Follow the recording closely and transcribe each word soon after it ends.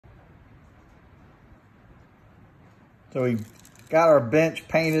So we got our bench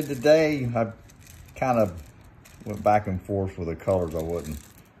painted today. I kind of went back and forth with the colors. I wasn't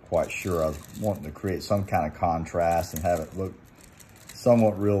quite sure. I was wanting to create some kind of contrast and have it look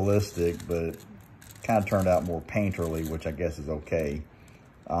somewhat realistic, but it kind of turned out more painterly, which I guess is okay.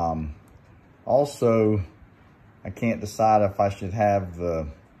 Also, I can't decide if I should have the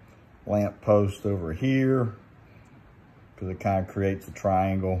lamp post over here because it kind of creates a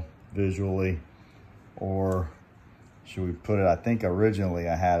triangle visually, or should we put it, I think originally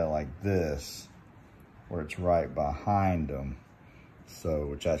I had it like this, where it's right behind them. So,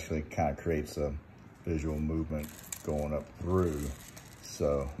 which actually kind of creates a visual movement going up through.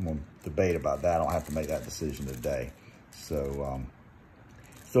 So I'm gonna debate about that. I don't have to make that decision today. So,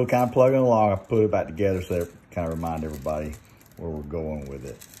 still kind of plugging along. I put it back together so that kind of remind everybody where we're going with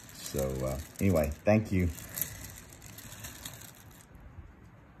it. So anyway, thank you.